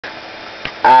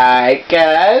Alright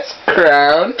guys,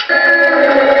 crown.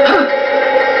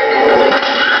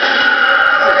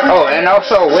 Oh, and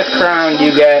also with crown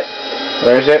you get,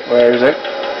 where is it?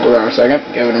 Hold on a second,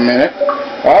 give it a minute.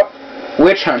 Oh,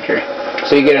 Witch Hunter.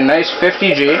 So you get a nice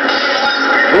 50G.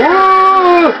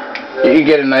 Ooh! You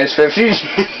get a nice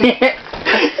 50G.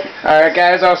 Alright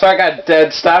guys, also I got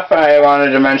dead stuff. I wanted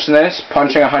to mention this.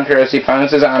 Punching a hunter as he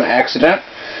pounces on accident.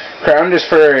 Crowned is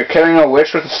for killing a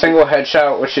witch with a single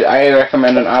headshot, which I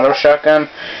recommend an auto shotgun.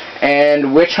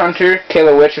 And Witch Hunter, kill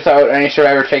a witch without any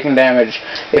survivor taking damage.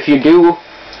 If you do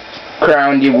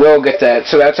crowned, you will get that.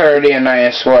 So that's already a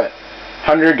nice,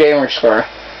 100 gamer score.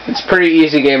 It's a pretty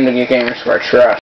easy game to get gamer score, trust.